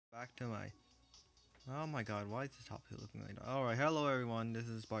back to my. Oh my god, why is the top here looking like that? Alright, hello everyone, this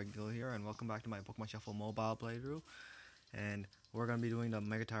is Sparkgill here, and welcome back to my Pokemon Shuffle mobile playthrough. And we're gonna be doing the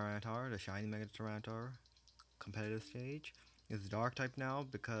Mega Tyranitar, the shiny Mega Tyranitar competitive stage. It's dark type now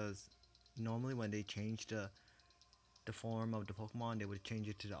because normally when they change the form of the Pokemon, they would change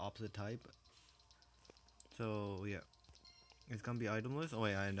it to the opposite type. So yeah, it's gonna be itemless. Oh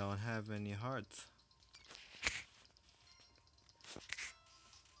wait, I don't have any hearts.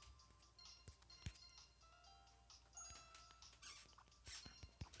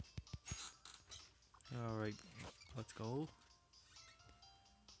 Alright, let's go.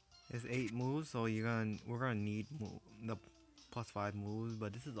 It's 8 moves, so we're gonna need the +5 moves,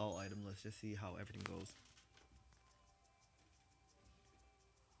 but this is all itemless. Just see how everything goes.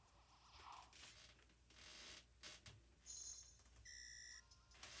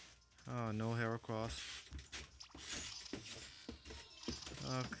 Oh, no Heracross.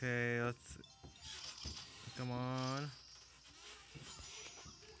 Okay, let's come on.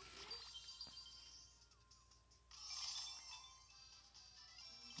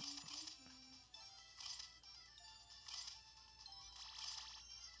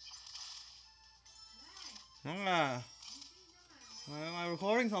 Am I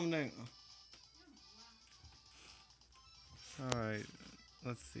recording something? Alright,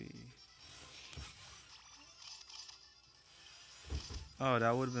 let's see. Oh,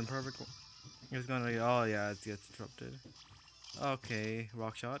 that would have been perfect. It's gonna. Oh yeah, it gets disrupted. Okay,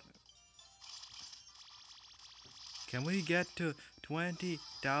 rock shot. Can we get to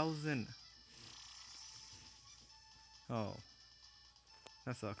 20,000? Oh,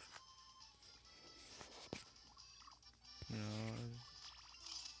 that sucks. You know.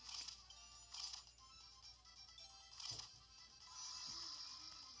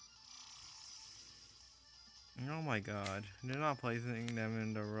 Oh my god, they're not placing them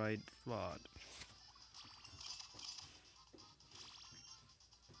in the right spot.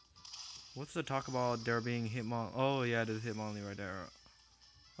 What's the talk about there being Hitmon? Oh yeah, there's Hitmonlee right there.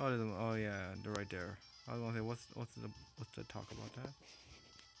 Oh yeah, they're right there. I was gonna say what's the talk about that?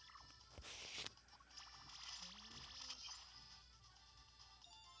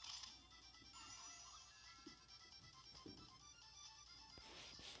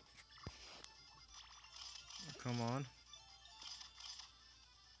 Come on.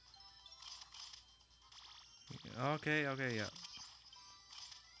 Okay, yeah.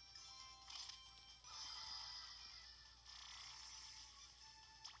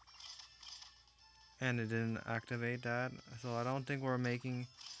 And it didn't activate that, so I don't think we're making.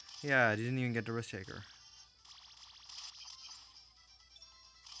 Yeah, I didn't even get the risk taker.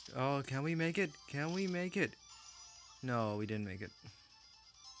 Oh, can we make it? Can we make it? No, we didn't make it.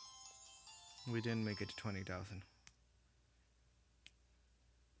 We didn't make it to 20,000.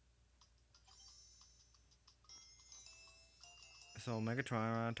 So Mega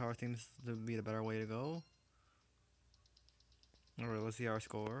Tyranitar seems to be the better way to go. Alright, let's see our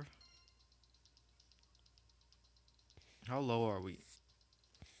score. How low are we?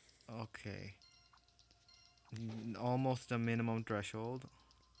 Okay. Almost the minimum threshold.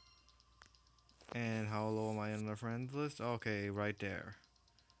 And how low am I on the friends list? Okay, right there.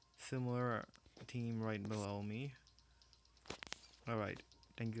 Similar team right below me. Alright.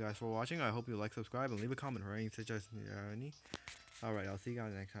 Thank you guys for watching. I hope you like, subscribe, and leave a comment for any suggestions you have any. Alright, I'll see you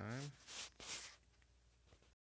guys next time.